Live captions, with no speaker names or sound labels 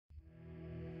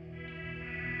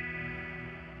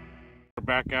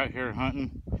Back out here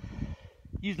hunting,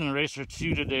 using the Racer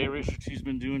 2 today. Racer 2's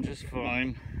been doing just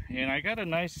fine, and I got a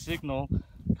nice signal.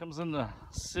 It comes in the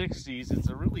 60s. It's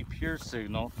a really pure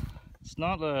signal. It's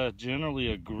not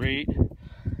generally a great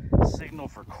signal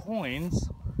for coins,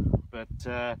 but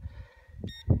at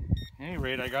any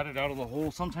rate, I got it out of the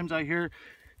hole. Sometimes I hear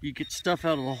you get stuff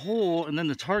out of the hole and then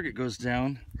the target goes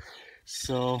down.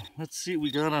 So let's see what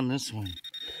we got on this one.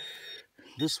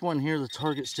 This one here, the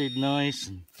target stayed nice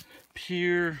and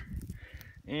pure,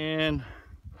 and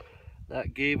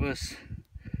that gave us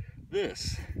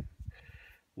this,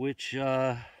 which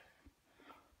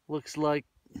looks like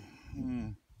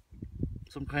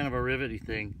some kind of a rivety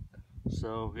thing.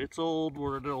 So it's old.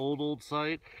 We're at an old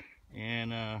site,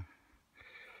 and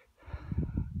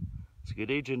it's a good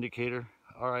age indicator.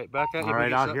 All right, back at you. All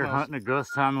right, out here hunting a ghost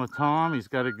town with Tom. He's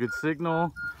got a good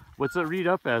signal. What's it read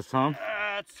up as, Tom?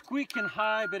 It's squeaking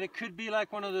high, but it could be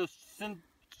like one of those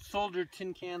soldier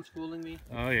tin cans fooling me.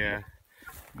 Oh yeah,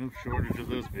 no shortage of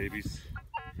those babies.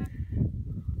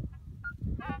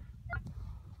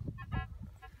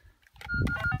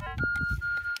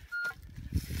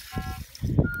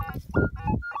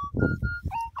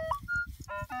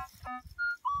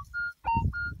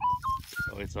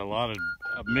 Oh, it's a lot of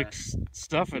mixed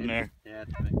stuff in there. Yeah,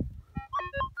 it's mixed.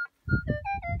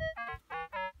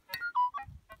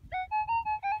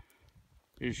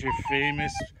 Here's your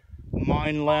famous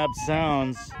Mind Lab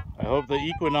sounds. I hope the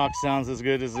Equinox sounds as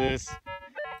good as this.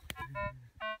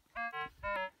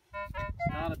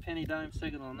 It's not a penny dime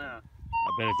signal now. I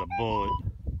bet it's a bullet.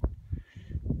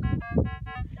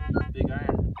 Big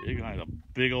iron. Big iron, a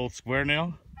big old square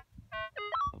nail.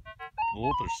 A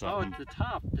bolt or Oh, something. it's the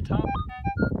top. The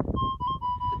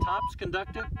top's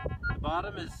conductive. The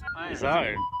bottom is iron. It's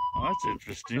iron. Oh, that's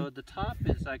interesting. So the top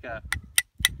is like a.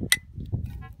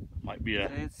 Might be a.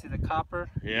 See the copper.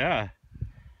 Yeah.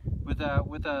 With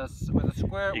a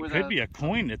square. It could be a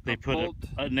coin that they put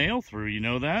a nail through. You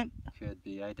know that? Could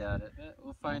be. I doubt it.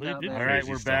 We'll find out later. All right,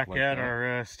 we're back at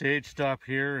our stage stop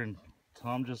here, and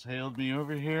Tom just hailed me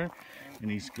over here,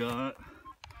 and he's got,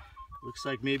 looks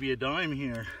like maybe a dime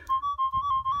here.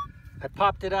 I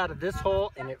popped it out of this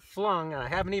hole and it flung, and I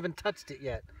haven't even touched it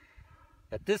yet.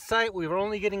 At this site, we were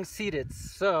only getting seeded,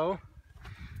 so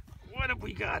what have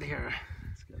we got here?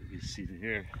 It's got to be seeded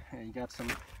here. Yeah, you got some.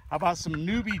 How about some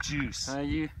newbie juice?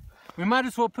 We might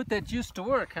as well put that juice to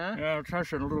work, huh? Yeah, I'll try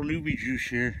some little newbie juice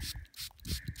here.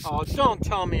 Oh, don't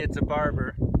tell me it's a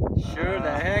barber. Sure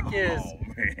the heck is. Oh,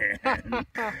 man.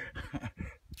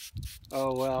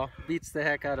 Oh, well, beats the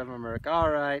heck out of a Merc. All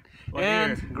right. Well,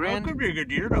 and grand. Could be a good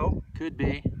deer, though. Could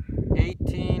be.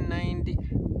 1890.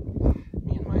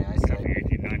 Me and my eyesight.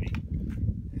 1890.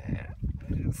 Yeah,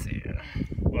 let's see.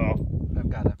 Well, I've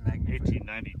got a magnet.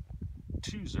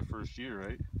 1892 is their first year,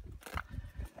 right?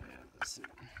 Let's see.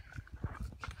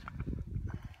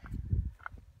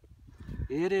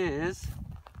 It is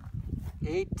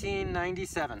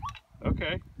 1897.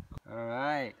 Okay. All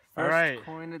right. First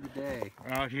coin of the day.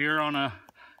 We're out here on a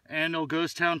annual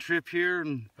ghost town trip here,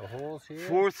 and the hole's here.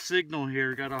 Fourth signal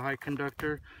here. Got a high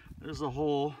conductor. There's the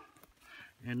hole,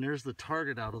 and there's the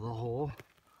target out of the hole.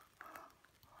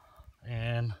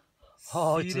 And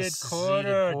it's a seeded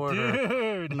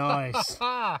quarter, dude. Nice. Take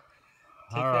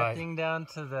that thing down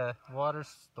to the water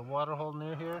hole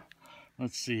near here.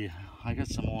 Let's see. I got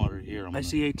some water here. I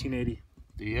see 1880.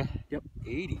 Do you? Yep.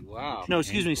 80. Wow. No,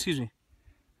 excuse me.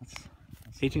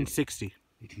 That's 1860.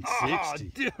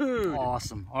 1860. Oh, dude.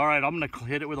 Awesome. All right, I'm gonna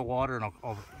hit it with the water, and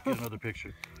I'll get another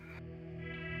picture.